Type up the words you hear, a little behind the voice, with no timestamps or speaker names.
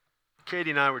Katie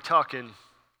and I were talking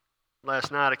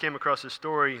last night. I came across this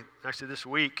story, actually this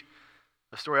week,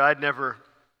 a story I'd never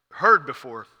heard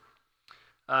before,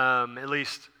 at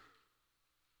least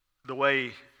the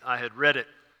way I had read it.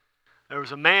 There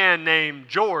was a man named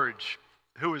George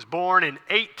who was born in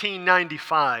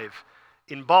 1895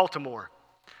 in Baltimore,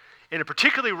 in a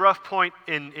particularly rough point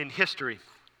in history.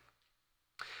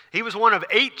 He was one of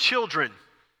 8 children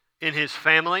in his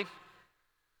family,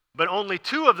 but only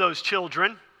 2 of those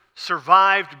children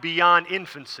survived beyond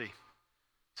infancy.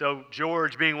 So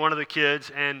George, being one of the kids,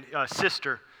 and a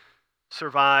sister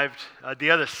survived.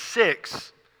 The other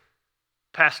 6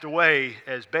 passed away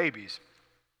as babies.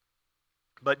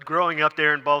 But growing up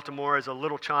there in Baltimore as a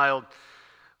little child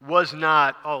was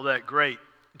not all that great.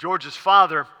 George's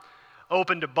father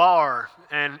opened a bar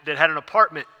and that had an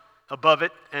apartment above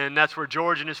it, and that's where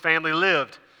George and his family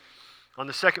lived, on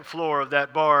the 2nd floor of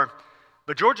that bar.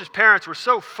 But George's parents were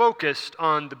so focused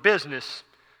on the business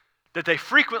that they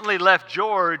frequently left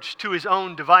George to his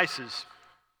own devices,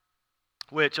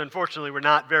 which unfortunately were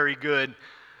not very good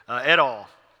at all.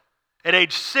 At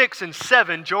age 6 and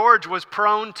 7, George was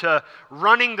prone to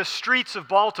running the streets of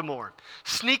Baltimore,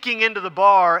 sneaking into the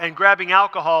bar and grabbing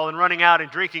alcohol and running out and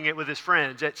drinking it with his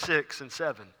friends at 6 and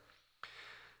 7.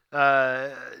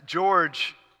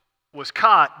 George was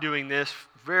caught doing this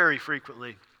very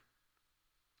frequently.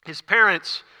 His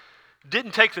parents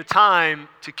didn't take the time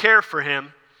to care for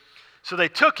him, so they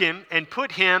took him and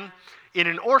put him in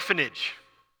an orphanage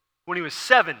when he was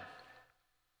 7.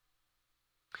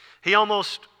 He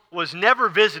almost was never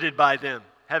visited by them,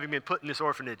 having been put in this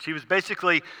orphanage. He was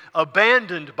basically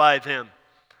abandoned by them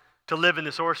to live in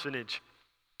this orphanage.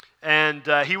 And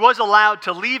he was allowed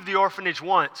to leave the orphanage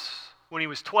once when he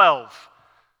was 12,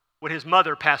 when his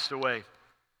mother passed away.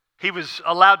 He was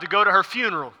allowed to go to her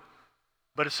funeral,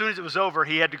 but as soon as it was over,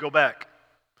 he had to go back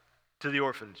to the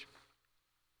orphanage.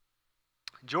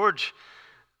 George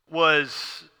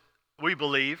was, we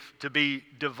believe, to be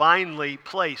divinely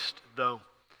placed, though,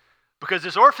 because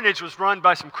this orphanage was run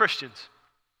by some Christians.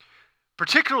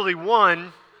 Particularly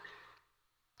one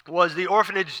was the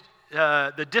orphanage,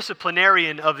 the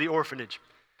disciplinarian of the orphanage.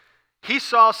 He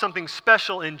saw something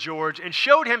special in George and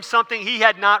showed him something he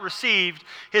had not received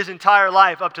his entire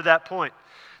life up to that point.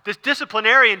 This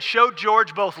disciplinarian showed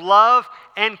George both love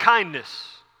and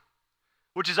kindness,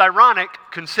 which is ironic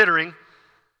considering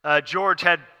George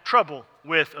had trouble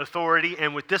with authority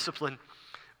and with discipline,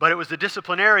 but it was the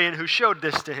disciplinarian who showed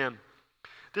this to him.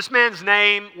 This man's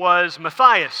name was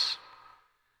Matthias.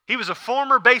 He was a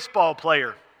former baseball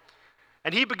player,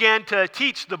 and he began to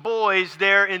teach the boys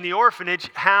there in the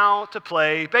orphanage how to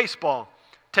play baseball.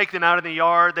 Take them out in the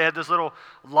yard. They had this little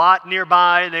lot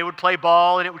nearby, and they would play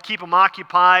ball, and it would keep them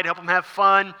occupied, help them have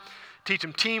fun, teach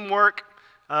them teamwork,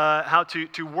 how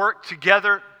to work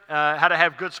together, how to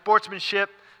have good sportsmanship,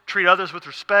 treat others with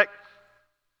respect.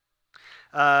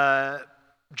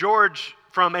 George,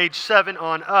 from age 7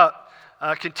 on up,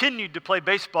 continued to play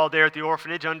baseball there at the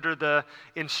orphanage under the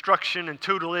instruction and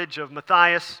tutelage of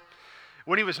Matthias.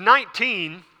 When he was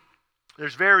 19,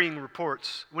 there's varying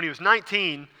reports. When he was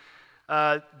 19,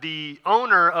 the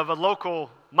owner of a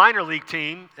local minor league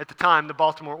team at the time, the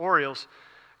Baltimore Orioles,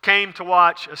 came to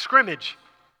watch a scrimmage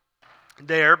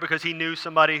there because he knew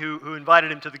somebody who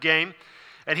invited him to the game.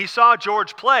 And he saw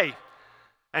George play.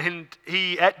 And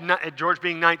he, at George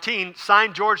being 19,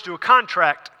 signed George to a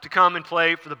contract to come and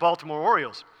play for the Baltimore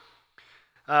Orioles.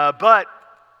 But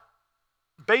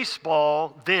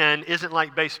baseball then isn't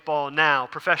like baseball now,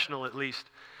 professional at least.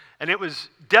 And it was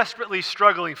desperately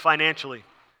struggling financially.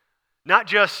 Not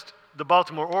just the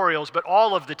Baltimore Orioles, but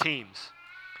all of the teams.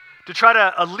 To try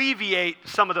to alleviate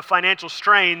some of the financial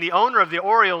strain, the owner of the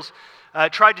Orioles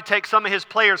tried to take some of his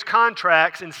players'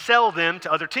 contracts and sell them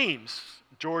to other teams,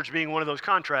 George being one of those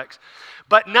contracts.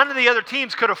 But none of the other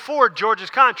teams could afford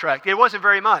George's contract. It wasn't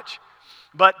very much.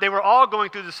 But they were all going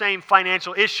through the same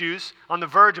financial issues, on the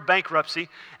verge of bankruptcy,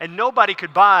 and nobody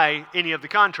could buy any of the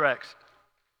contracts.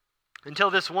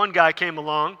 Until this one guy came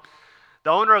along,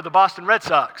 the owner of the Boston Red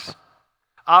Sox,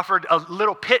 offered a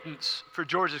little pittance for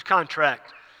George's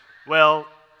contract. Well,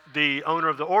 the owner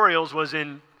of the Orioles was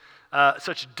in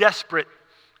such desperate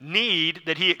need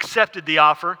that he accepted the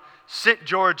offer, sent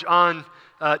George on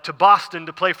to Boston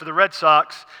to play for the Red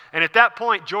Sox, and at that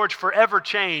point, George forever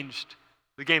changed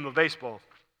the game of baseball.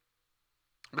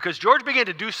 Because George began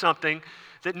to do something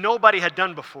that nobody had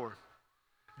done before.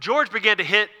 George began to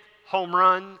hit home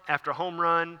run after home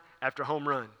run after home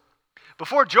run.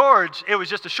 Before George, it was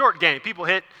just a short game.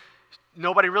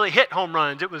 Nobody really hit home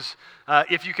runs. It was,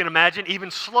 if you can imagine, even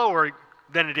slower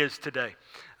than it is today.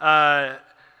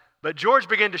 But George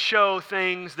began to show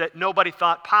things that nobody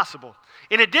thought possible.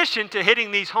 In addition to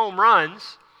hitting these home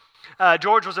runs,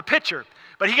 George was a pitcher.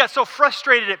 But he got so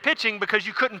frustrated at pitching because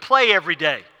you couldn't play every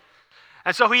day.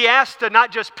 And so he asked to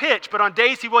not just pitch, but on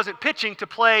days he wasn't pitching, to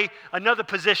play another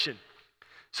position.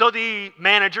 So the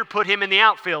manager put him in the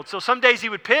outfield. So some days he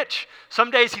would pitch,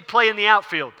 some days he'd play in the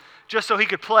outfield, just so he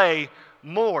could play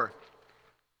more.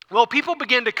 Well, people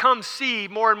began to come see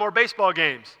more and more baseball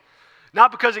games.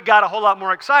 Not because it got a whole lot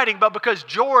more exciting, but because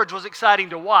George was exciting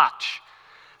to watch.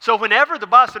 So whenever the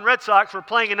Boston Red Sox were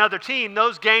playing another team,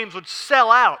 those games would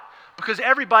sell out because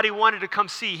everybody wanted to come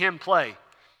see him play.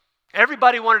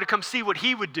 Everybody wanted to come see what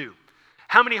he would do,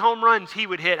 how many home runs he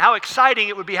would hit, how exciting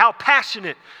it would be, how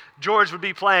passionate George would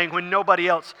be playing when nobody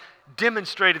else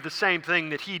demonstrated the same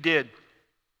thing that he did.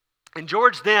 And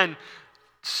George then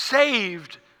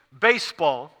saved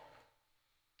baseball,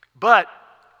 but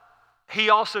he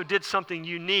also did something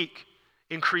unique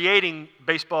in creating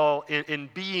baseball, in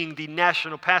being the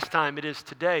national pastime it is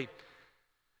today.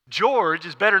 George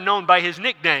is better known by his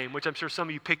nickname, which I'm sure some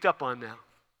of you picked up on now.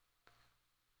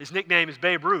 His nickname is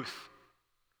Babe Ruth.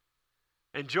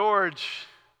 And George,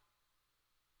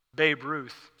 Babe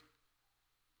Ruth,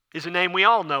 is a name we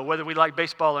all know, whether we like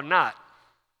baseball or not.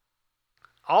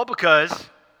 All because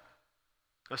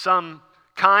of some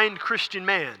kind Christian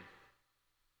man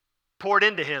poured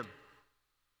into him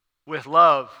with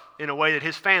love in a way that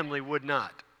his family would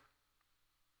not.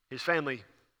 His family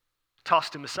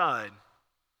tossed him aside,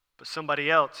 but somebody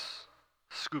else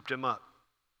scooped him up.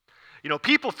 You know,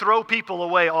 people throw people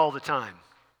away all the time.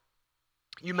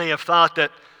 You may have thought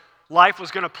that life was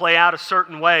going to play out a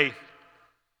certain way,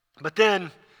 but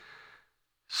then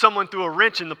someone threw a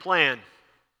wrench in the plan,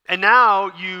 and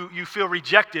now you feel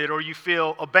rejected, or you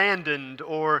feel abandoned,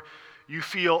 or you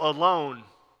feel alone.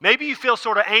 Maybe you feel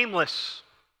sort of aimless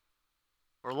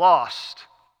or lost.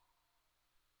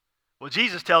 Well,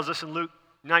 Jesus tells us in Luke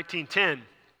 19:10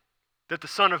 that the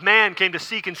Son of Man came to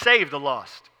seek and save the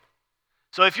lost.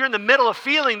 So if you're in the middle of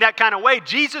feeling that kind of way,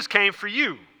 Jesus came for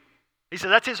you. He said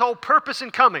that's his whole purpose in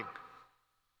coming.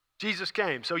 Jesus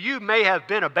came. So you may have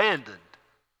been abandoned,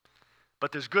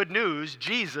 but there's good news.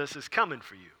 Jesus is coming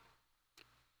for you.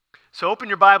 So open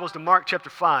your Bibles to Mark chapter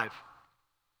 5.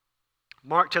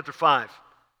 Mark chapter 5.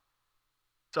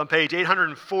 It's on page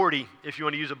 840 if you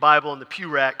want to use a Bible in the pew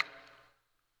rack.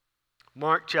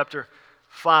 Mark chapter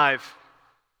 5.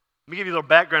 Let me give you a little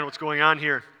background on what's going on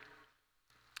here.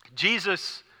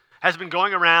 Jesus has been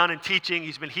going around and teaching.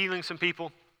 He's been healing some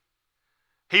people.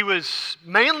 He was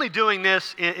mainly doing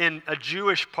this in a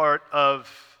Jewish part of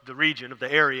the region, of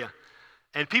the area.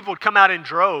 And people would come out in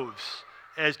droves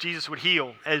as Jesus would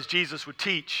heal, as Jesus would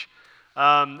teach.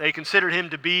 They considered him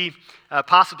to be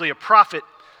possibly a prophet,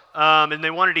 and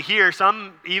they wanted to hear.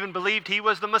 Some even believed he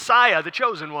was the Messiah, the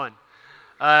chosen one.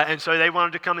 And so they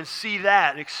wanted to come and see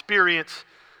that and experience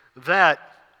that.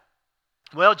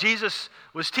 Well, Jesus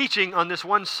was teaching on this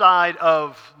one side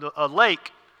of a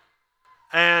lake,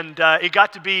 and it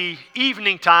got to be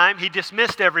evening time. He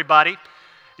dismissed everybody.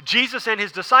 Jesus and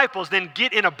his disciples then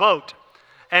get in a boat,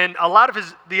 and a lot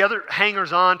of the other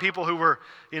hangers-on, people who were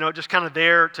just kind of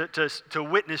there to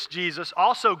witness Jesus,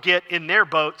 also get in their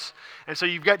boats. And so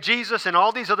you've got Jesus and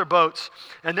all these other boats,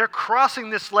 and they're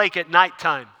crossing this lake at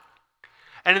nighttime.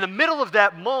 And in the middle of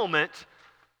that moment,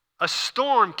 a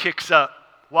storm kicks up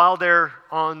while they're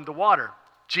on the water.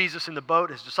 Jesus in the boat,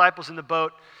 his disciples in the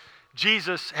boat.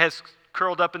 Jesus has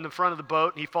curled up in the front of the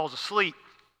boat, and he falls asleep.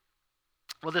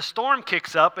 Well, the storm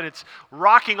kicks up, and it's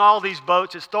rocking all these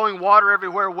boats. It's throwing water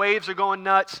everywhere. Waves are going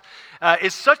nuts.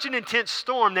 It's such an intense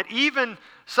storm that even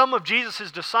some of Jesus'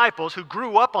 disciples who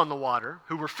grew up on the water,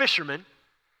 who were fishermen,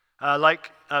 like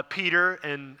Peter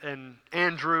and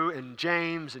Andrew and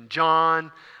James and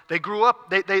John, they grew up,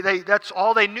 that's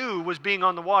all they knew was being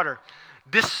on the water.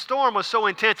 This storm was so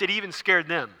intense it even scared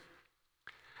them.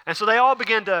 And so they all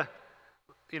began to,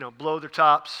 blow their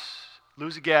tops,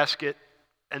 lose a gasket,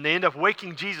 and they end up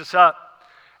waking Jesus up.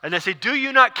 And they say, "Do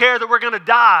you not care that we're going to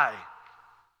die?"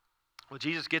 Well,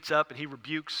 Jesus gets up and he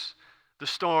rebukes the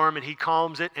storm and he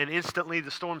calms it, and instantly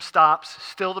the storm stops,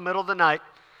 still the middle of the night.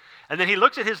 And then he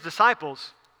looks at his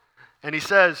disciples and he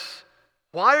says,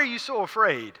 "Why are you so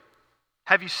afraid?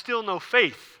 Have you still no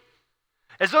faith?"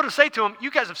 As though to say to them, you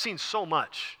guys have seen so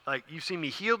much. Like, you've seen me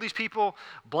heal these people.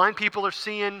 Blind people are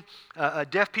seeing.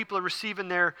 Deaf people are receiving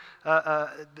the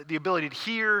ability to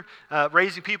hear.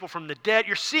 Raising people from the dead.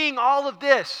 You're seeing all of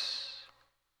this.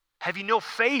 Have you no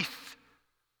faith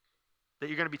that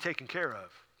you're going to be taken care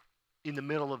of in the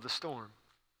middle of the storm?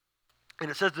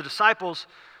 And it says the disciples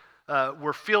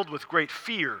were filled with great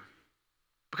fear.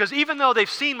 Because even though they've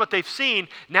seen what they've seen,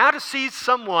 now to see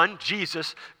someone,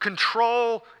 Jesus,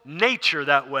 control nature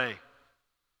that way,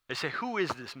 they say, who is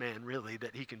this man really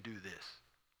that he can do this?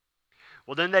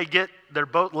 Well, then their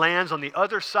boat lands on the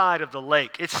other side of the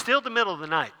lake. It's still the middle of the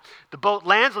night. The boat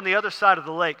lands on the other side of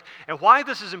the lake. And why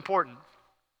this is important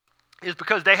is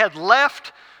because they had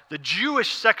left the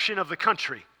Jewish section of the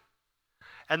country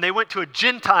and they went to a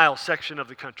Gentile section of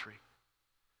the country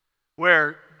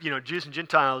where, Jews and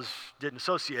Gentiles didn't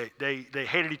associate. They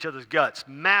hated each other's guts,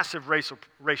 massive racial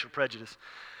prejudice.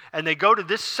 And they go to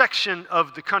this section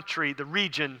of the country, the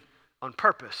region, on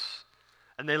purpose.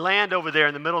 And they land over there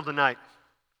in the middle of the night.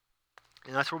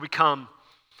 And that's where we come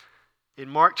in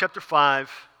Mark chapter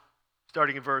 5,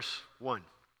 starting in verse 1.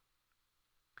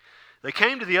 They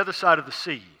came to the other side of the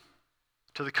sea,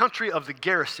 to the country of the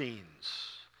Gerasenes.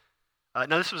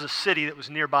 Now this was a city that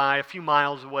was nearby, a few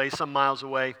miles away, some miles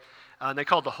away. And they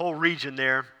called the whole region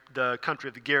there the country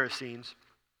of the Gerasenes.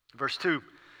 Verse 2.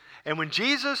 And when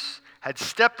Jesus had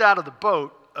stepped out of the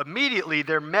boat, immediately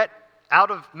there met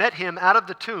him out of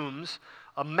the tombs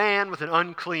a man with an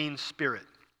unclean spirit.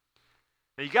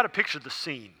 Now you got to picture the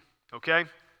scene, okay?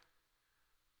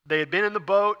 They had been in the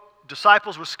boat.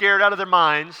 Disciples were scared out of their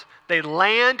minds. They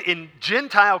land in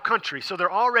Gentile country, so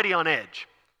they're already on edge.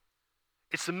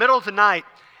 It's the middle of the night,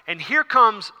 and here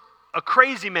comes a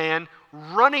crazy man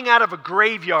running out of a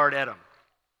graveyard at them.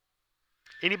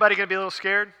 Anybody going to be a little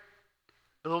scared?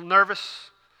 A little nervous?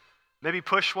 Maybe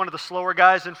push one of the slower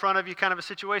guys in front of you kind of a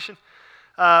situation?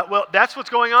 Well, that's what's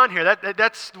going on here.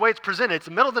 That's the way it's presented. It's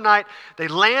the middle of the night. They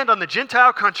land on the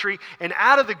Gentile country, and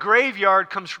out of the graveyard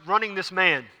comes running this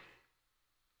man.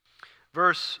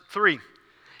 Verse 3.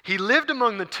 He lived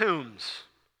among the tombs,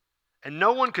 and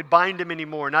no one could bind him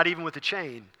anymore, not even with a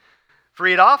chain. For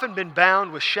he had often been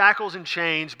bound with shackles and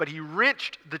chains, but he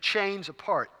wrenched the chains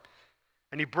apart,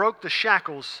 and he broke the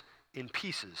shackles in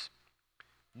pieces.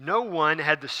 No one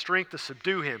had the strength to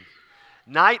subdue him.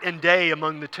 Night and day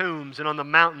among the tombs and on the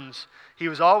mountains, he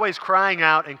was always crying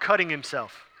out and cutting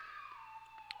himself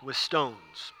with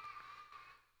stones.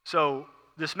 So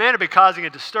this man had been causing a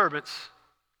disturbance,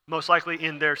 most likely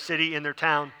in their city, in their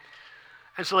town.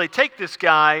 And so they take this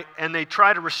guy and they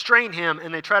try to restrain him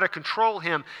and they try to control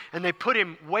him and they put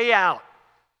him way out,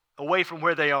 away from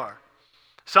where they are.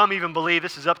 Some even believe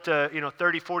this is up to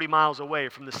 30, 40 miles away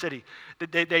from the city.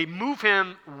 They move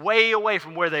him way away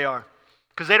from where they are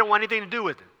because they don't want anything to do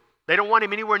with him. They don't want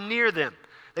him anywhere near them.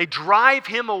 They drive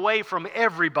him away from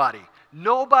everybody.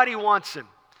 Nobody wants him.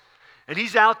 And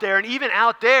he's out there, and even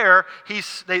out there,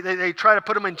 they try to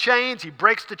put him in chains. He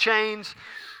breaks the chains.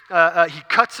 He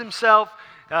cuts himself.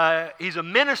 He's a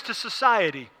menace to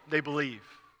society, they believe.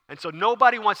 And so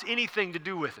nobody wants anything to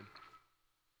do with him.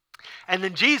 And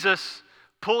then Jesus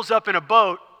pulls up in a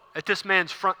boat at this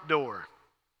man's front door.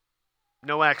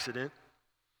 No accident.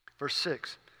 Verse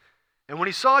 6. And when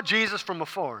he saw Jesus from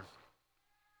afar,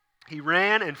 he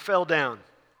ran and fell down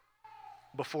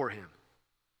before him.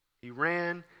 He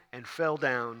ran and fell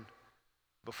down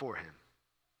before him.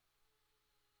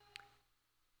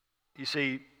 You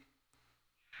see,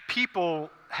 people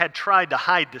had tried to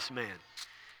hide this man.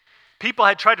 People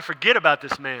had tried to forget about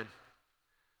this man.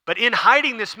 But in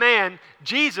hiding this man,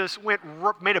 Jesus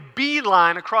made a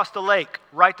beeline across the lake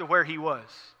right to where he was.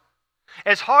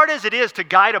 As hard as it is to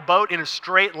guide a boat in a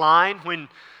straight line when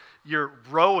you're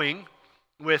rowing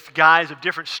with guys of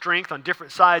different strength on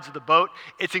different sides of the boat,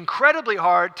 it's incredibly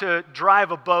hard to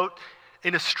drive a boat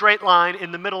in a straight line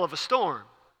in the middle of a storm.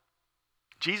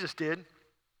 Jesus did.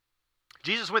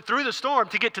 Jesus went through the storm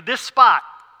to get to this spot.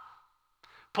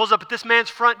 Pulls up at this man's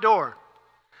front door.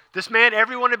 This man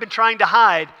everyone had been trying to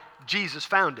hide, Jesus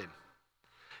found him.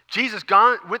 Jesus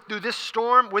went through this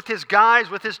storm with his guys,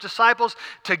 with his disciples,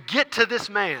 to get to this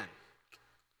man.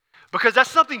 Because that's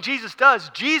something Jesus does.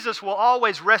 Jesus will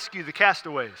always rescue the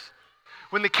castaways.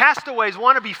 When the castaways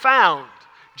want to be found,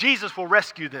 Jesus will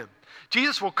rescue them.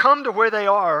 Jesus will come to where they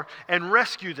are and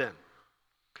rescue them.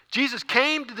 Jesus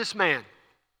came to this man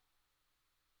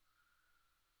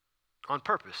on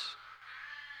purpose.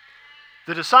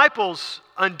 The disciples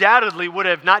undoubtedly would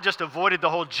have not just avoided the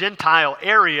whole Gentile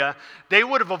area, they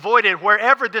would have avoided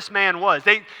wherever this man was.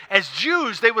 As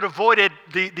Jews, they would have avoided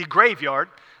the graveyard.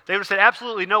 They would have said,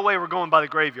 absolutely no way we're going by the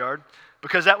graveyard,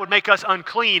 because that would make us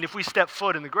unclean if we step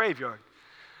foot in the graveyard.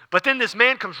 But then this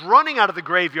man comes running out of the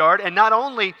graveyard, and not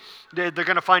only they're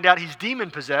going to find out he's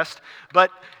demon-possessed,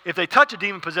 but if they touch a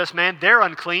demon-possessed man, they're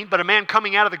unclean. But a man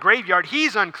coming out of the graveyard,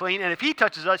 he's unclean, and if he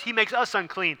touches us, he makes us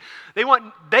unclean. They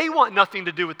want nothing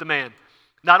to do with the man.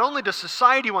 Not only does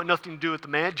society want nothing to do with the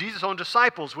man, Jesus' own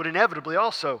disciples would inevitably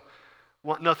also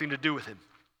want nothing to do with him.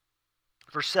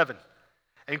 Verse 7,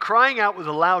 and crying out with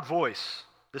a loud voice,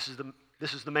 this is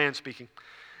the man speaking.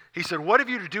 He said, "What have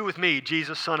you to do with me,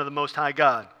 Jesus, Son of the Most High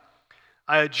God?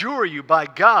 I adjure you by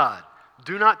God,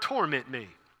 do not torment me."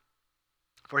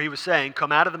 For he was saying,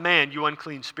 "Come out of the man, you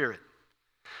unclean spirit."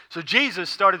 So Jesus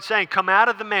started saying, "Come out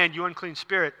of the man, you unclean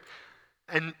spirit."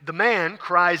 And the man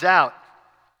cries out,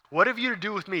 "What have you to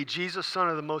do with me, Jesus, Son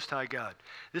of the Most High God?"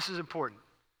 This is important.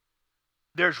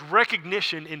 There's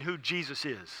recognition in who Jesus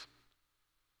is.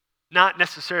 Not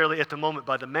necessarily at the moment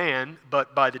by the man,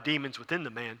 but by the demons within the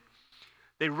man.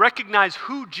 They recognize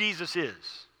who Jesus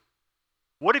is.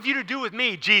 What have you to do with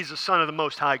me, Jesus, Son of the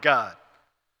Most High God?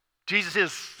 Jesus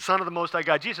is Son of the Most High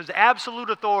God. Jesus has absolute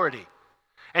authority.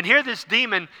 And here this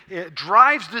demon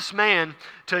drives this man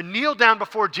to kneel down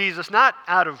before Jesus, not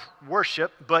out of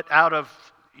worship, but out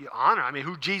of honor. I mean,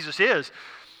 who Jesus is,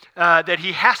 that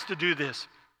he has to do this.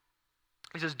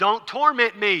 He says, "Don't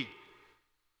torment me."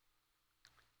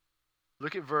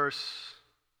 Look at verse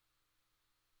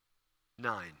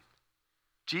 9.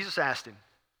 Jesus asked him,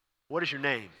 "What is your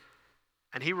name?"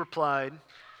 And he replied,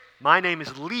 "My name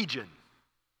is Legion,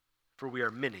 for we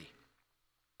are many."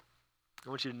 I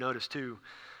want you to notice too,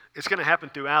 it's going to happen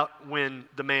throughout when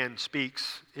the man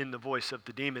speaks in the voice of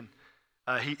the demon.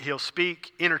 He'll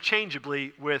speak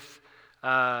interchangeably with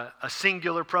a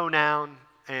singular pronoun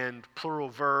and plural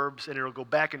verbs, and it'll go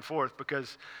back and forth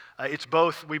because it's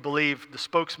both, we believe, the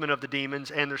spokesman of the demons,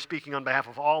 and they're speaking on behalf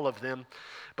of all of them.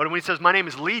 But when he says, "My name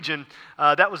is Legion,"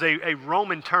 that was a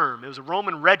Roman term. It was a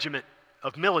Roman regiment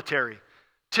of military,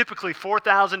 typically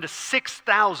 4,000 to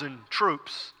 6,000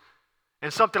 troops,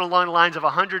 and something along the lines of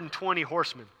 120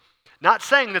 horsemen. Not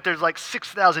saying that there's like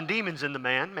 6,000 demons in the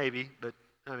man, maybe, but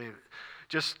I mean,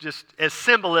 just as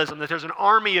symbolism that there's an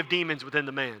army of demons within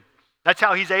the man. That's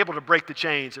how he's able to break the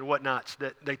chains and whatnots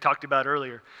that they talked about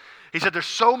earlier. He said, "There's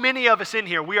so many of us in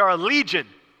here. We are a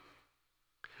legion."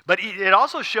 But it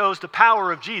also shows the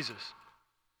power of Jesus,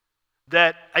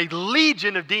 that a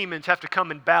legion of demons have to come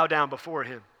and bow down before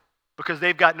him because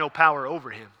they've got no power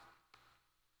over him.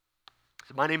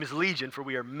 So, "My name is Legion, for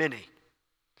we are many."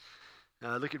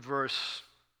 Look at verse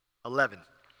 11.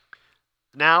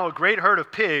 "Now a great herd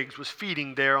of pigs was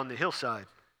feeding there on the hillside.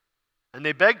 And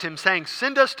they begged him, saying,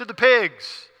 'Send us to the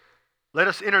pigs. Let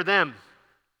us enter them.'"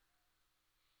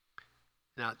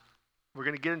 Now, we're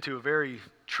going to get into a very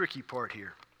tricky part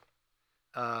here.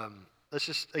 Let's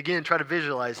just, again, try to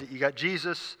visualize it. You got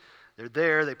Jesus. They're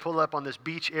there. They pull up on this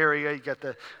beach area. You got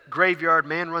the graveyard.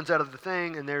 Man runs out of the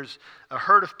thing, and there's a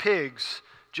herd of pigs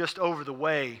just over the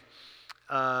way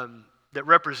that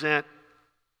represent,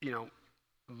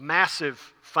 massive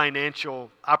financial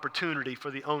opportunity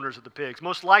for the owners of the pigs.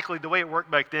 Most likely, the way it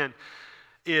worked back then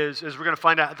is we're going to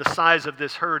find out the size of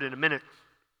this herd in a minute.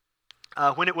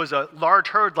 When it was a large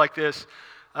herd like this,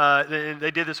 and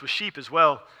they did this with sheep as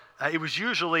well, it was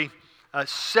usually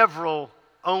several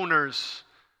owners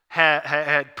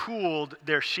had pooled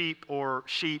their sheep or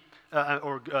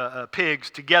pigs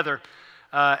together,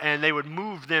 and they would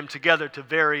move them together to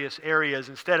various areas.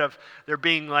 Instead of there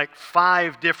being like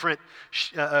 5 different,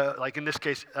 like in this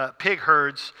case, pig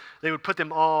herds, they would put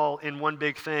them all in one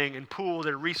big thing and pool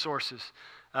their resources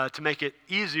to make it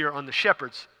easier on the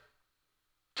shepherds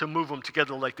to move them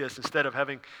together like this instead of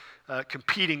having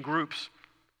competing groups.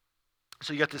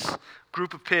 So you got this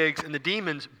group of pigs, and the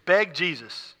demons begged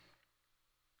Jesus.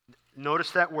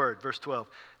 Notice that word, verse 12.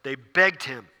 They begged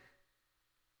him.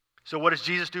 So what does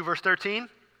Jesus do, verse 13?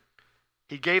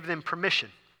 He gave them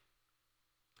permission.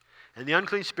 And the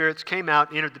unclean spirits came out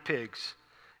and entered the pigs.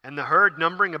 And the herd,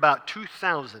 numbering about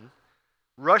 2,000,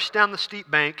 rushed down the steep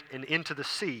bank and into the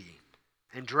sea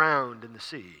and drowned in the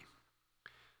sea.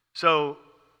 So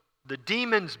the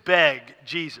demons beg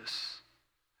Jesus.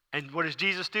 And what does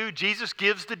Jesus do? Jesus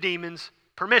gives the demons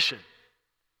permission.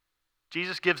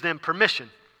 Jesus gives them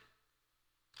permission.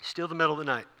 Still the middle of the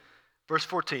night. Verse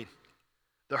 14.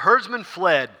 The herdsmen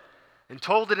fled and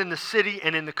told it in the city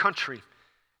and in the country.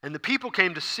 And the people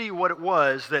came to see what it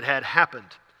was that had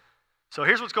happened. So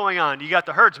here's what's going on. You got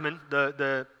the herdsmen,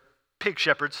 the pig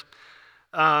shepherds.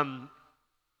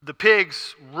 The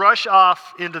pigs rush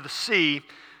off into the sea.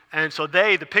 And so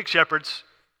the pig shepherds,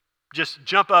 just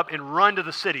jump up and run to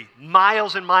the city,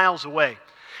 miles and miles away.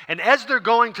 And as they're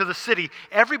going to the city,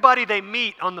 everybody they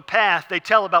meet on the path, they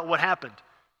tell about what happened.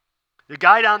 The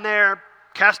guy down there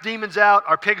cast demons out,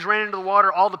 our pigs ran into the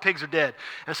water, all the pigs are dead.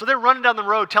 And so they're running down the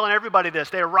road telling everybody this.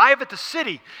 They arrive at the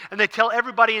city and they tell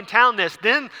everybody in town this.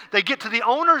 Then they get to the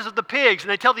owners of the pigs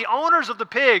and they tell the owners of the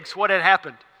pigs what had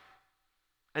happened.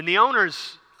 And the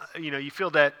owners, you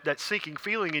feel that sinking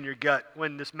feeling in your gut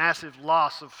when this massive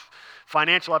loss of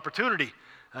financial opportunity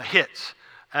hits.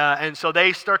 And so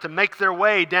they start to make their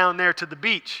way down there to the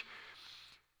beach.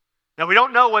 Now, we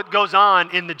don't know what goes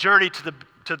on in the journey to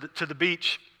the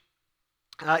beach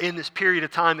in this period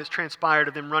of time that's transpired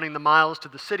of them running the miles to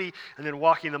the city and then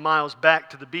walking the miles back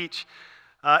to the beach.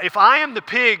 If I am the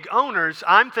pig owners,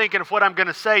 I'm thinking of what I'm going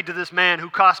to say to this man who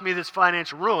cost me this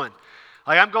financial ruin.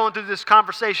 Like, I'm going through this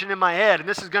conversation in my head, and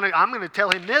I'm going to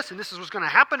tell him this, and this is what's going to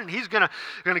happen, and he's going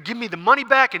to give me the money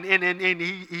back, and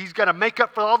he's got to make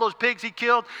up for all those pigs he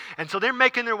killed. And so they're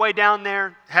making their way down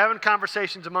there, having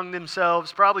conversations among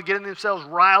themselves, probably getting themselves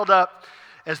riled up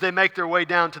as they make their way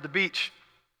down to the beach.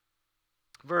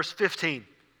 Verse 15.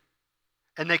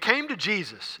 And they came to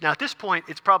Jesus. Now, at this point,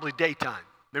 it's probably daytime.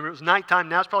 Remember, it was nighttime.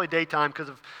 Now it's probably daytime because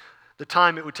of the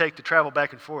time it would take to travel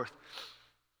back and forth.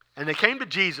 And they came to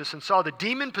Jesus and saw the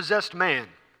demon-possessed man,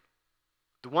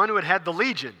 the one who had had the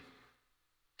legion,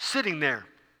 sitting there,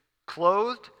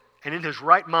 clothed and in his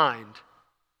right mind,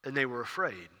 and they were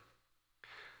afraid.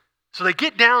 So they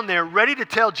get down there ready to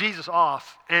tell Jesus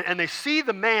off, and they see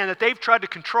the man that they've tried to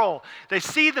control. They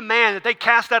see the man that they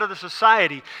cast out of the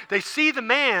society. They see the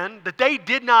man that they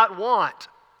did not want,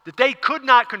 that they could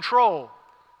not control,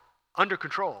 under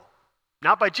control.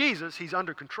 Not by Jesus, he's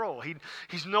under control.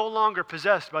 He's no longer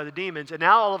possessed by the demons. And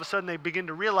now all of a sudden they begin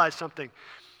to realize something.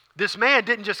 This man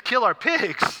didn't just kill our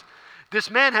pigs.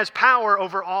 This man has power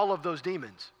over all of those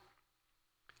demons.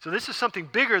 So this is something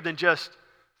bigger than just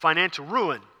financial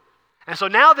ruin. And so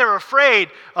now they're afraid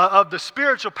of the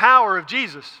spiritual power of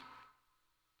Jesus.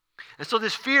 And so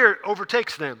this fear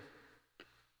overtakes them.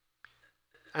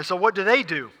 And so what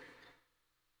do?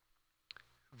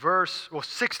 Verse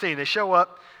 16, they show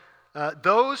up.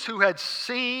 Those who had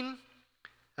seen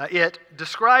it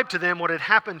described to them what had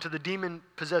happened to the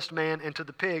demon-possessed man and to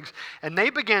the pigs. And they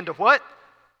began to what?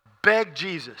 Beg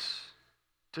Jesus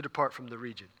to depart from the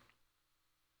region.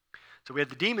 So we had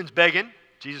the demons begging.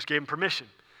 Jesus gave them permission.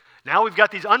 Now we've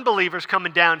got these unbelievers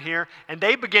coming down here, and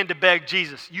they begin to beg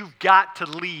Jesus, you've got to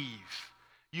leave.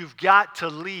 You've got to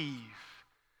leave.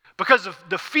 Because of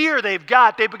the fear they've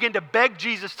got, they begin to beg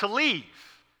Jesus to leave.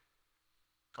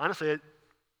 Honestly,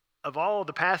 of all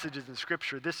the passages in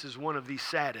Scripture, this is one of the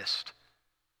saddest.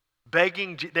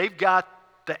 Begging, they've got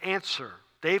the answer.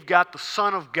 They've got the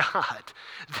Son of God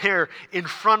there in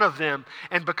front of them.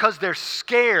 And because they're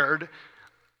scared,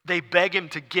 they beg him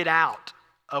to get out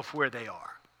of where they are.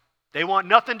 They want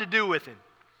nothing to do with him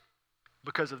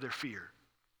because of their fear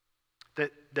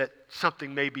that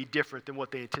something may be different than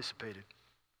what they anticipated.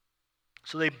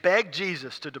 So they beg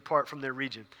Jesus to depart from their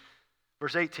region.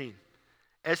 Verse 18.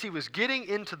 As he was getting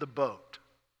into the boat.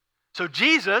 So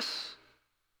Jesus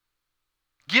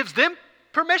gives them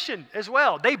permission as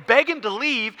well. They beg him to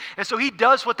leave, and so he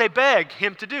does what they beg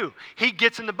him to do. He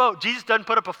gets in the boat. Jesus doesn't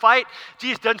put up a fight.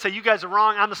 Jesus doesn't say, you guys are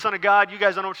wrong. I'm the Son of God. You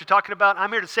guys don't know what you're talking about.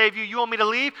 I'm here to save you. You want me to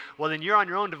leave? Well, then you're on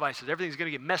your own devices. Everything's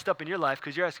going to get messed up in your life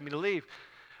because you're asking me to leave.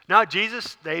 No,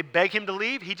 Jesus, they beg him to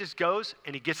leave. He just goes,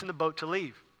 and he gets in the boat to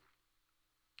leave.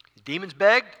 The demons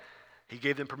begged. He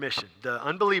gave them permission. The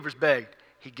unbelievers begged.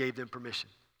 He gave them permission.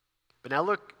 But now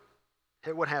look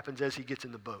at what happens as he gets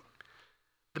in the boat.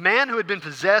 The man who had been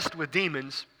possessed with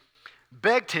demons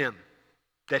begged him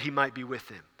that he might be with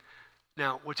him.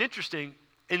 Now, what's interesting,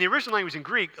 in the original language in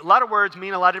Greek, a lot of words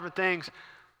mean a lot of different things,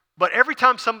 but every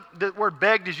time the word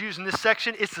begged is used in this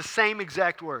section, it's the same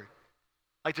exact word.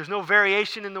 Like there's no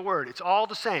variation in the word. It's all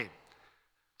the same.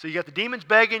 So you got the demons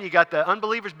begging, you got the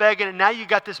unbelievers begging, and now you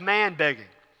got this man begging.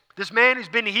 This man who's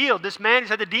been healed, this man who's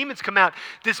had the demons come out,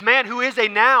 this man who is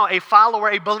now a follower,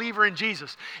 a believer in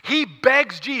Jesus. He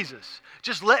begs Jesus,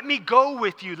 just let me go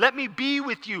with you. Let me be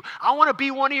with you. I want to be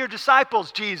one of your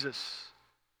disciples, Jesus.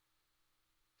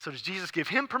 So does Jesus give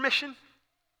him permission?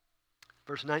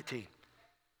 Verse 19.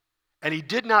 And he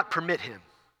did not permit him.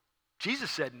 Jesus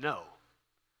said no.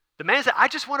 The man said, I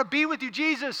just want to be with you,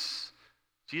 Jesus.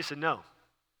 Jesus said no.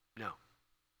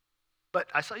 But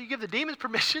I saw you give the demons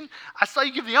permission. I saw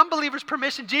you give the unbelievers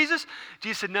permission, Jesus.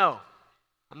 Jesus said, no,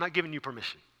 I'm not giving you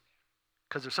permission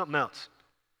because there's something else.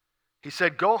 He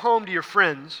said, go home to your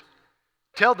friends.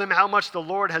 Tell them how much the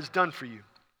Lord has done for you,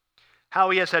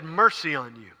 how he has had mercy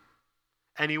on you.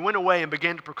 And he went away and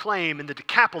began to proclaim in the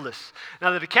Decapolis.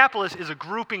 Now, the Decapolis is a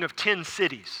grouping of 10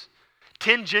 cities,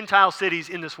 10 Gentile cities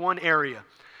in this one area.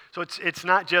 So it's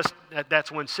not just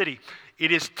that's one city.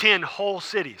 It is 10 whole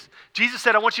cities. Jesus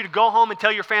said, I want you to go home and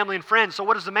tell your family and friends. So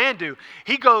what does the man do?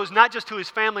 He goes not just to his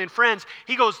family and friends,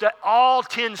 he goes to all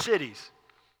 10 cities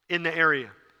in the area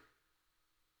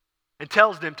and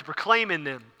tells them to proclaim in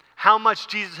them how much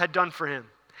Jesus had done for him.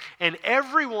 And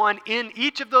everyone in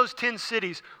each of those 10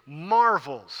 cities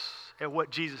marvels at what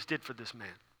Jesus did for this man.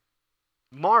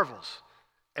 Marvels.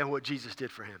 and what Jesus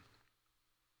did for him.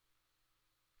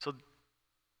 So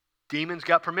demons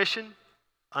got permission,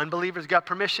 unbelievers got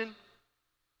permission,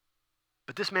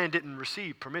 but this man didn't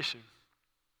receive permission.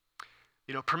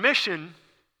 You know, permission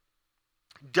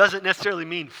doesn't necessarily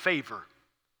mean favor.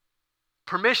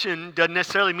 Permission doesn't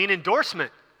necessarily mean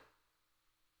endorsement.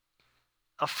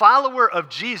 A follower of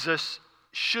Jesus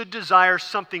should desire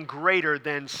something greater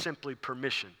than simply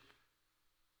permission.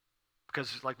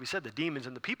 Because, like we said, the demons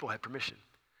and the people had permission.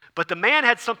 But the man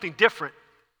had something different.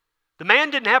 The man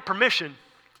didn't have permission.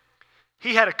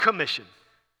 He had a commission.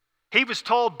 He was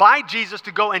told by Jesus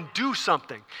to go and do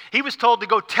something. He was told to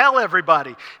go tell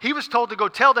everybody. He was told to go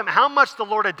tell them how much the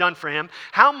Lord had done for him,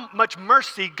 how much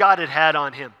mercy God had had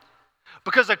on him.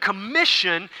 Because a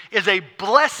commission is a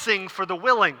blessing for the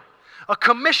willing. A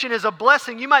commission is a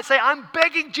blessing. You might say, I'm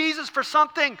begging Jesus for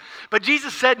something. But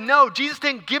Jesus said no. Jesus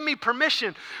didn't give me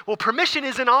permission. Well, permission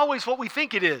isn't always what we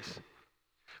think it is.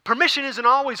 Permission isn't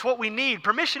always what we need.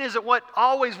 Permission isn't what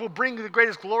always will bring the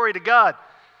greatest glory to God.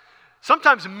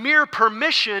 Sometimes mere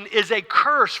permission is a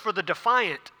curse for the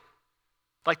defiant,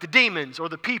 like the demons or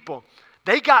the people.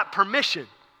 They got permission,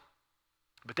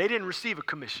 but they didn't receive a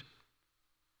commission.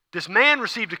 This man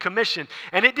received a commission,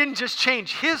 and it didn't just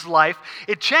change his life,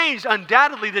 it changed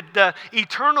undoubtedly the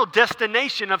eternal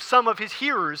destination of some of his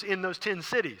hearers in those 10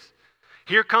 cities.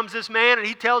 Here comes this man, and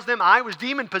he tells them, I was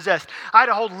demon-possessed. I had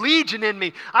a whole legion in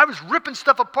me. I was ripping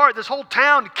stuff apart. This whole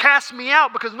town cast me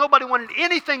out because nobody wanted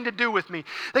anything to do with me.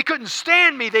 They couldn't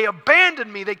stand me. They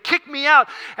abandoned me. They kicked me out.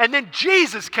 And then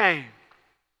Jesus came,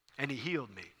 and he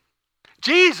healed me.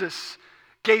 Jesus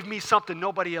gave me something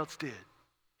nobody else did.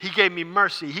 He gave me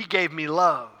mercy. He gave me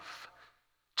love.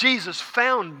 Jesus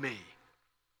found me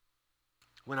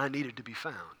when I needed to be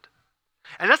found.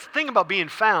 And that's the thing about being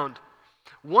found.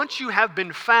 Once you have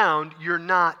been found, you're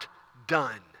not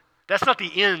done. That's not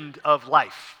the end of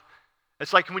life.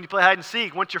 It's like when you play hide and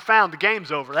seek. Once you're found, the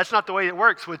game's over. That's not the way it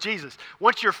works with Jesus.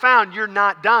 Once you're found, you're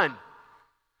not done.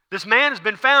 This man has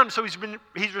been found, so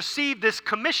he's received this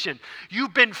commission.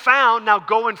 You've been found, now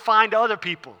go and find other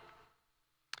people.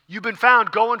 You've been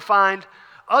found, go and find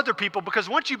other people, because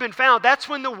once you've been found, that's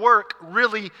when the work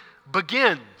really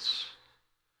begins.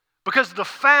 Because the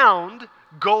found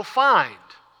go find.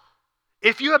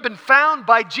 If you have been found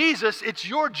by Jesus, it's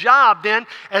your job then,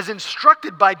 as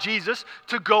instructed by Jesus,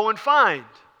 to go and find.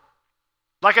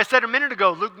 Like I said a minute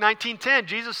ago, Luke 19:10,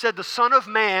 Jesus said, the Son of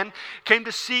Man came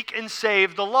to seek and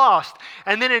save the lost.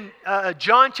 And then in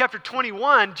John chapter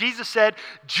 21, Jesus said,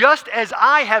 just as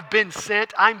I have been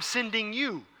sent, I'm sending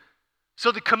you.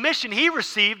 So the commission he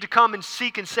received to come and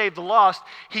seek and save the lost,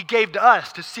 he gave to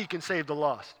us to seek and save the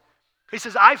lost. He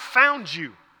says, I found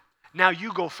you. Now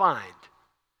you go find.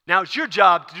 Now it's your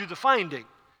job to do the finding.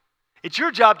 It's your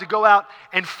job to go out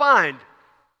and find.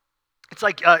 It's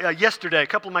like yesterday, a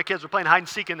couple of my kids were playing hide and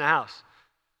seek in the house.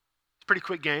 It's a pretty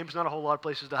quick game. There's not a whole lot of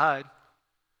places to hide.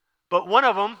 But one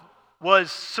of them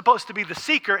was supposed to be the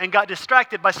seeker and got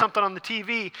distracted by something on the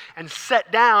TV and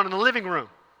sat down in the living room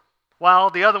while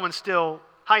the other one's still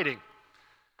hiding.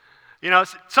 You know,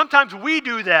 sometimes we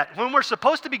do that. When we're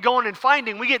supposed to be going and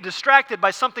finding, we get distracted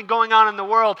by something going on in the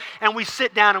world, and we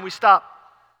sit down and we stop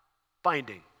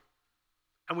finding.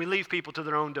 And we leave people to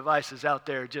their own devices out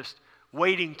there just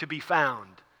waiting to be found,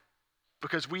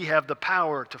 because we have the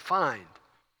power to find.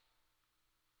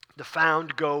 The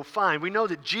found go find. We know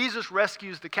that Jesus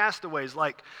rescues the castaways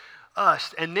like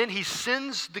us, and then he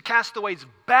sends the castaways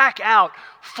back out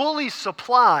fully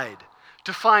supplied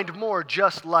to find more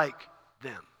just like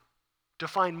them, to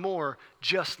find more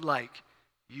just like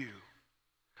you.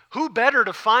 Who better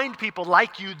to find people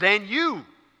like you than you?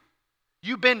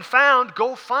 You've been found,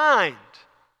 go find.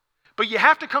 But you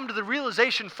have to come to the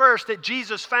realization first that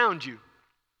Jesus found you.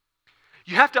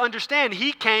 You have to understand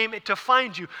he came to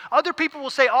find you. Other people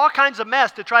will say all kinds of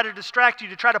mess to try to distract you,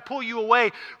 to try to pull you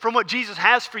away from what Jesus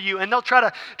has for you. And they'll try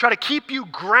to keep you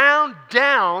ground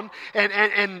down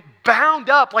and bound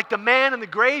up like the man in the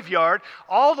graveyard.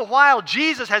 All the while,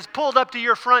 Jesus has pulled up to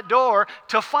your front door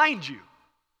to find you.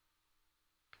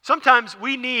 Sometimes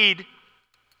we need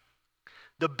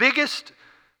the biggest,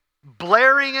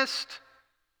 blaringest,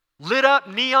 lit up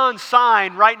neon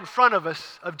sign right in front of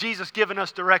us of Jesus giving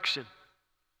us direction.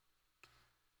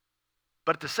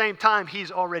 But at the same time,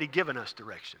 he's already given us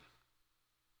direction.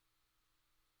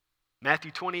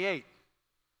 Matthew 28,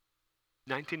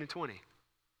 19 and 20.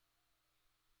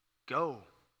 Go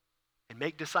and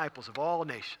make disciples of all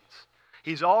nations.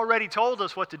 He's already told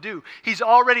us what to do. He's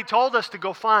already told us to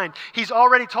go find. He's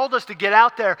already told us to get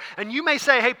out there. And you may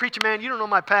say, hey, preacher man, you don't know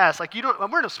my past. Like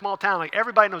we're in a small town. Like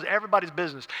everybody knows everybody's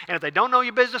business. And if they don't know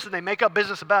your business, then they make up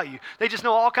business about you. They just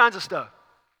know all kinds of stuff.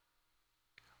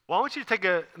 Well, I want you to take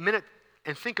a minute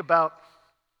and think about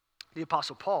the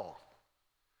Apostle Paul.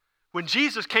 When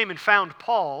Jesus came and found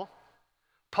Paul,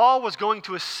 Paul was going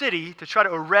to a city to try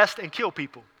to arrest and kill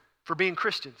people for being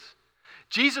Christians.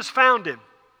 Jesus found him.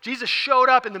 Jesus showed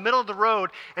up in the middle of the road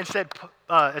and said,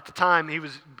 at the time he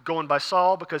was going by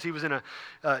Saul because he was in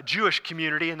a Jewish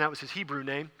community and that was his Hebrew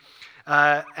name.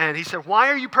 And he said, why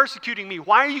are you persecuting me?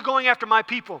 Why are you going after my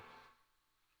people?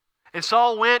 And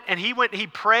Saul went and he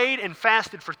prayed and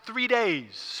fasted for 3 days,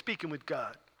 speaking with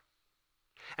God.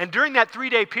 And during that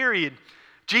 3-day period,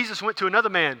 Jesus went to another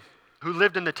man who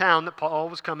lived in the town that Paul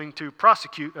was coming to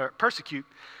persecute,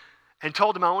 and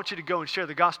told him, I want you to go and share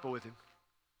the gospel with him.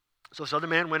 So this other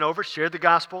man went over, shared the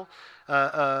gospel.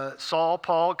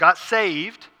 Paul got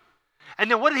saved. And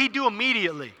then what did he do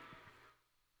immediately?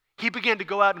 He began to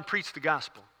go out and preach the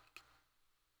gospel.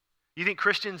 You think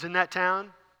Christians in that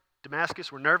town,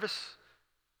 Damascus, were nervous?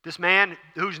 This man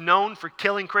who's known for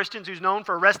killing Christians, who's known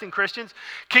for arresting Christians,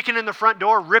 kicking in the front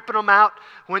door, ripping them out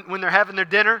when they're having their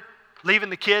dinner,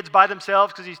 leaving the kids by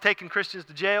themselves because he's taking Christians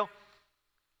to jail.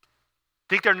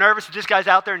 Think they're nervous that this guy's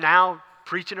out there now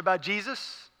preaching about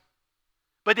Jesus?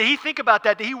 But did he think about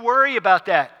that? Did he worry about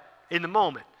that in the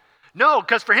moment? No,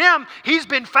 because for him, he's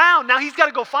been found. Now he's got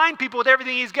to go find people with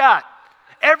everything he's got.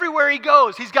 Everywhere he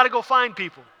goes, he's got to go find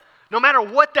people. No matter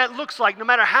what that looks like, no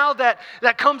matter how that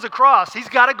comes across, he's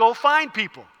got to go find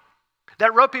people.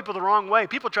 That rubbed people the wrong way.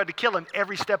 People tried to kill him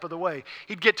every step of the way.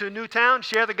 He'd get to a new town,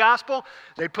 share the gospel,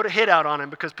 they'd put a hit out on him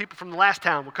because people from the last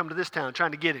town would come to this town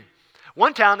trying to get him.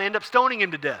 One town, they end up stoning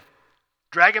him to death.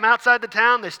 Drag him outside the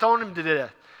town, they stone him to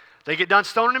death. They get done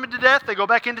stoning him to death, they go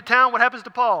back into town. What happens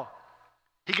to Paul?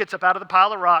 He gets up out of the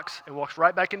pile of rocks and walks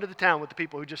right back into the town with the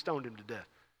people who just stoned him to death.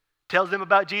 Tells them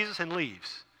about Jesus and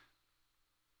leaves.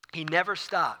 He never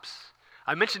stops.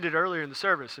 I mentioned it earlier in the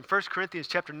service. In 1 Corinthians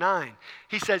chapter 9,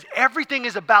 he says everything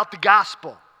is about the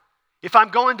gospel. If I'm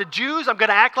going to Jews, I'm going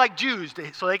to act like Jews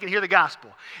so they can hear the gospel.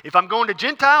 If I'm going to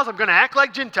Gentiles, I'm going to act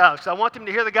like Gentiles because I want them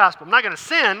to hear the gospel. I'm not going to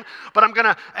sin, but I'm going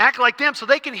to act like them so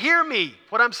they can hear me,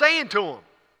 what I'm saying to them.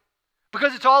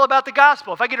 Because it's all about the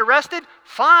gospel. If I get arrested,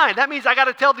 fine. That means I got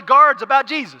to tell the guards about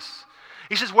Jesus.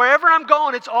 He says, wherever I'm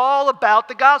going, it's all about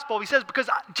the gospel. He says, because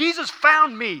Jesus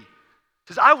found me.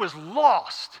 He says, I was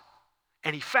lost,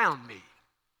 and he found me.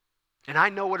 And I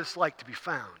know what it's like to be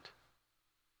found.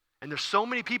 And there's so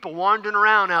many people wandering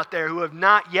around out there who have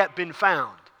not yet been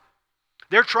found.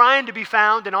 They're trying to be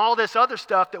found in all this other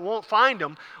stuff that won't find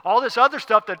them, all this other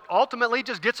stuff that ultimately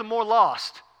just gets them more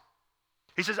lost.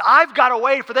 He says, I've got a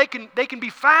way for they can be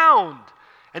found.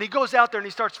 And he goes out there and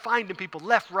he starts finding people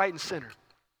left, right, and center.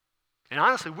 And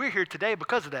honestly, we're here today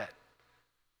because of that.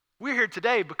 We're here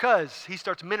today because he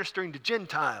starts ministering to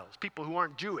Gentiles, people who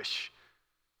aren't Jewish.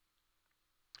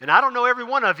 And I don't know every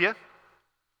one of you,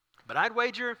 but I'd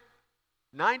wager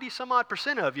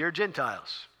 90-some-odd% of you are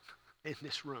Gentiles in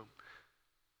this room.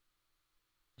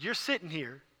 You're sitting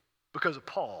here because of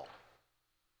Paul,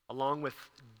 along with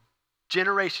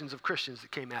generations of Christians that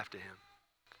came after him.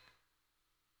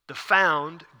 The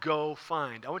found go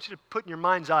find. I want you to put in your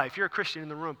mind's eye, if you're a Christian in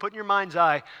the room, put in your mind's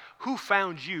eye, who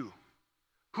found you?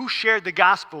 Who shared the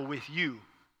gospel with you?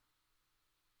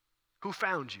 Who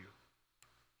found you?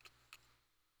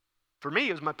 For me,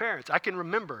 it was my parents. I can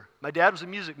remember. My dad was a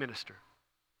music minister.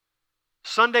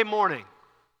 Sunday morning,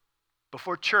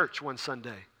 before church one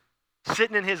Sunday,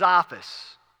 sitting in his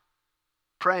office,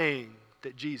 praying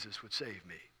that Jesus would save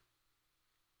me.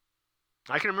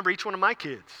 I can remember each one of my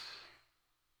kids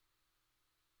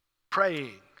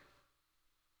praying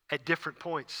at different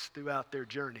points throughout their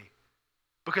journey.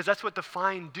 Because that's what the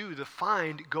find do. The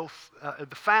found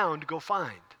go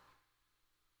find.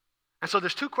 And so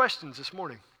there's two questions this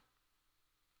morning.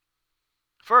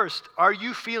 First, are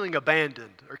you feeling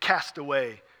abandoned or cast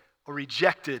away or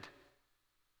rejected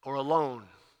or alone?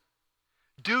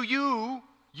 Do you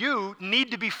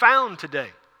need to be found today?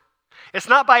 It's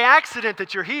not by accident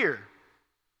that you're here.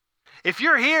 If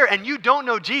you're here and you don't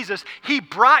know Jesus, he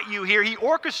brought you here. He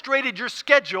orchestrated your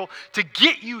schedule to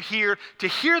get you here to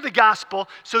hear the gospel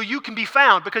so you can be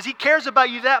found because he cares about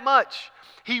you that much.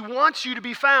 He wants you to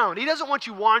be found. He doesn't want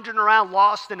you wandering around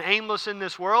lost and aimless in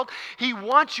this world. He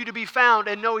wants you to be found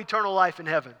and know eternal life in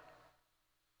heaven.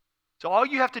 So all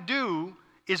you have to do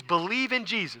is believe in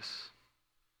Jesus,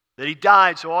 that he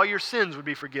died so all your sins would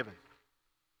be forgiven.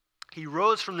 He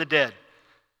rose from the dead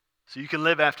so you can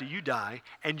live after you die,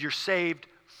 and you're saved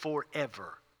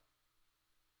forever.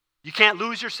 You can't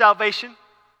lose your salvation.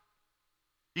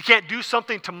 You can't do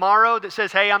something tomorrow that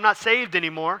says, hey, I'm not saved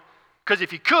anymore. Because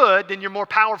if you could, then you're more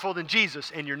powerful than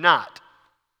Jesus, and you're not.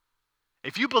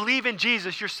 If you believe in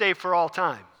Jesus, you're saved for all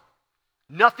time.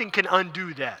 Nothing can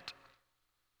undo that.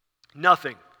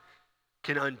 Nothing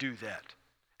can undo that.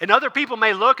 And other people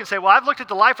may look and say, well, I've looked at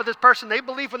the life of this person. They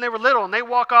believed when they were little and they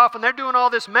walk off and they're doing all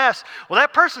this mess. Well,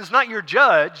 that person's not your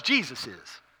judge. Jesus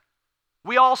is.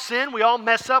 We all sin. We all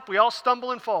mess up. We all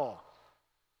stumble and fall.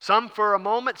 Some for a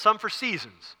moment, some for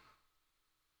seasons.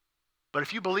 But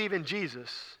if you believe in Jesus,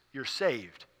 you're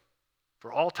saved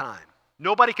for all time.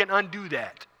 Nobody can undo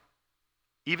that.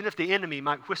 Even if the enemy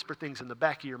might whisper things in the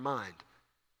back of your mind,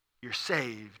 you're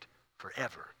saved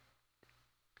forever.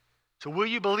 So will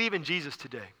you believe in Jesus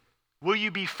today? Will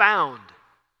you be found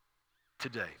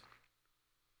today?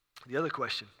 The other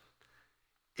question,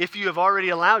 if you have already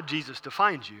allowed Jesus to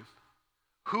find you,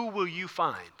 who will you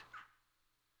find?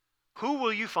 Who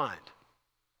will you find?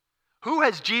 Who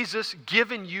has Jesus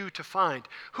given you to find?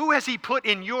 Who has he put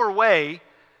in your way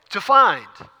to find?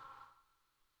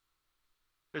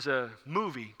 There's a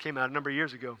movie came out a number of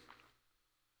years ago.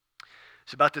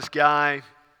 It's about this guy.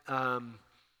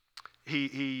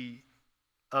 He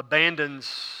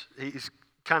he's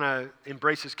kind of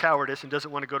embraces cowardice and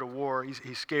doesn't want to go to war.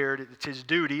 He's scared. It's his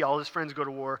duty. All his friends go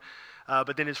to war.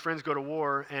 But then his friends go to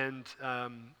war, and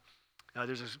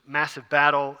there's this massive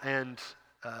battle, and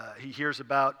he hears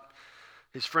about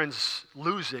his friends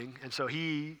losing, and so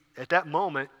he, at that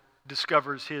moment,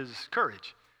 discovers his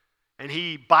courage. And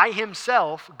he, by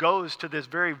himself, goes to this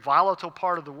very volatile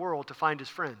part of the world to find his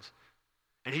friends.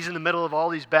 And he's in the middle of all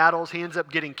these battles. He ends up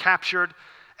getting captured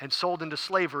and sold into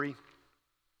slavery.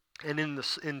 And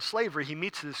in slavery, he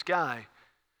meets this guy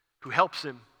who helps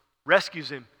him, rescues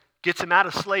him, gets him out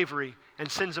of slavery, and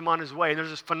sends him on his way. And there's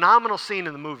this phenomenal scene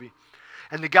in the movie.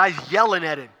 And the guy's yelling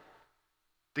at him.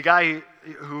 The guy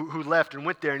who left and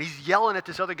went there, and he's yelling at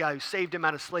this other guy who saved him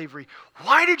out of slavery.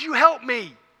 Why did you help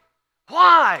me?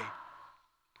 Why?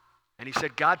 And he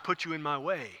said, God put you in my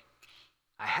way.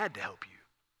 I had to help you.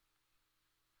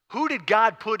 Who did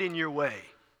God put in your way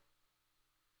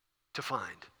to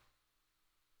find?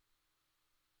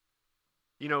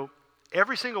 You know,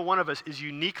 every single one of us is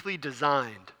uniquely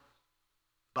designed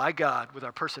by God with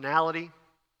our personality,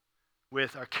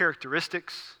 with our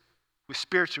characteristics, with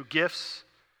spiritual gifts,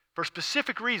 for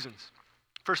specific reasons,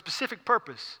 for a specific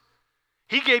purpose.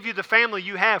 He gave you the family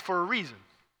you have for a reason.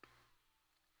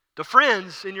 The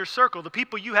friends in your circle, the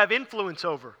people you have influence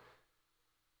over.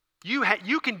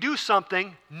 You can do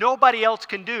something nobody else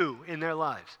can do in their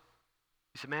lives.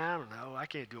 You say, man, I don't know. I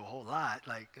can't do a whole lot.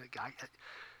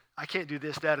 I can't do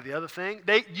this, that, or the other thing.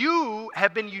 You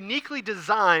have been uniquely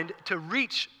designed to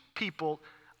reach people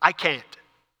I can't.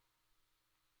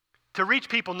 To reach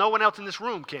people no one else in this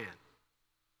room can.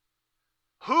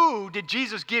 Who did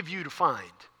Jesus give you to find?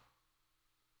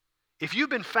 If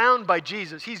you've been found by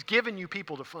Jesus, he's given you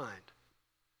people to find.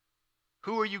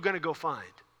 Who are you going to go find?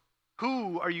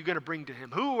 Who are you going to bring to him?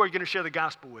 Who are you going to share the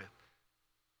gospel with?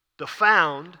 The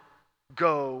found,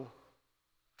 go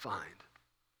find.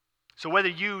 So whether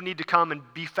you need to come and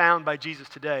be found by Jesus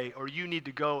today, or you need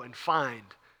to go and find,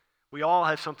 we all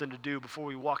have something to do before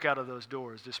we walk out of those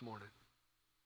doors this morning.